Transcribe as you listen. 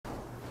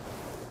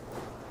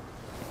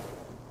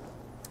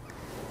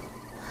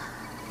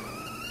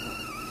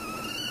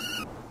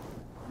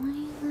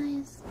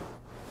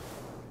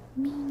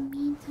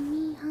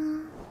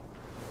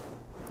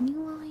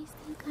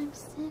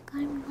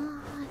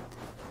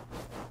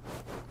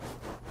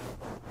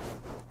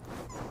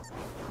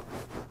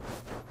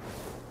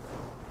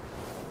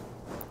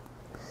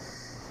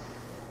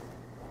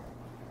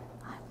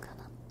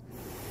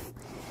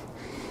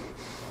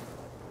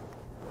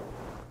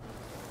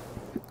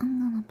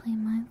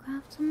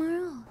Minecraft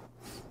tomorrow.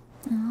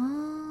 And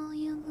all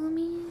you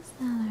gummies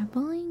that are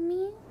bullying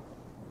me,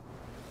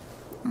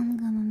 I'm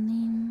gonna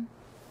name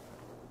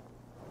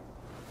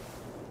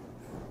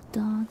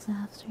dogs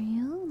after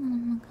you, and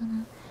I'm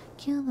gonna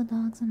kill the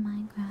dogs in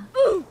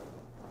Minecraft.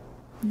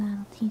 And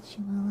that'll teach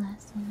you a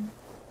lesson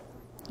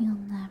you'll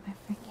never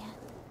forget.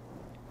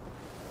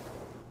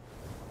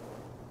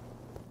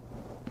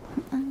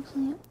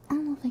 Actually, I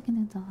don't know if I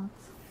can do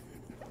dogs.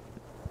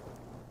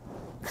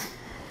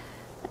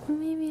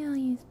 Maybe I'll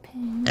use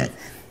pigs.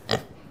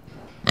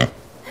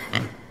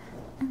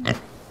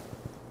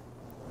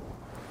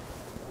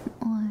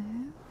 Or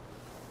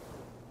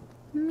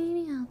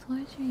maybe I'll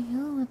torture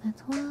you with a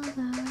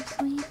 12-hour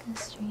Suika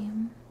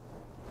stream.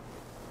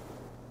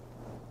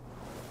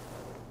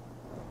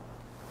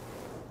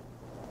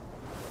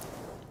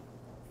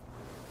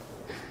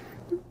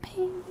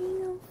 Baby,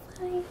 you'll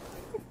fight.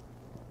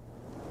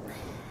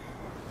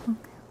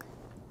 Okay.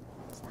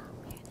 Stop,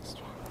 you're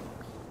distracting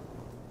me.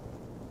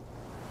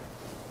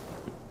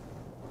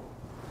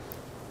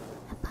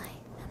 If I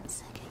am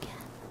sick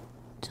again,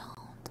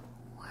 don't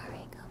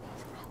worry,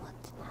 gummies. I will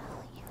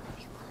tell you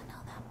if you want to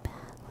know that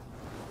badly.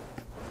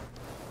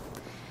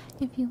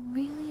 If you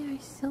really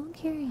are so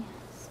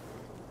curious,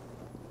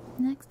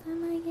 next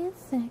time I get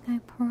sick, I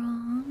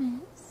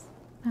promise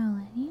I'll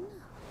let you know.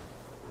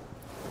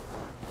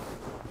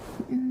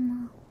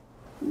 No,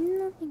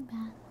 nothing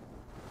bad.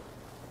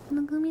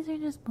 The gummies are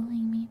just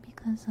bullying me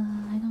because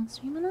I don't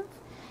stream enough,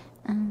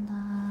 and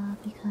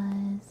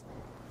because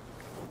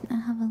I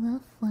have a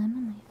little phlegm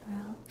in my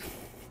throat.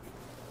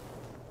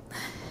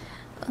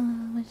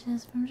 Which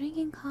is from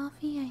drinking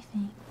coffee, I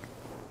think.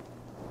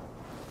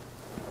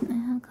 I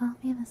had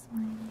coffee this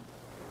morning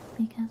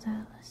because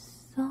I was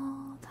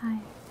so tired.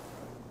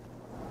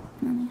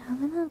 And I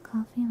haven't had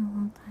coffee in a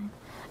long time.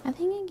 I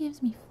think it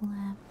gives me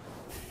phlegm.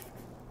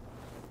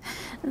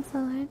 And so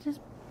I just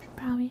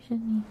probably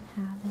shouldn't even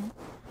have it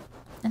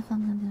if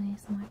I'm gonna do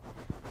ASMR.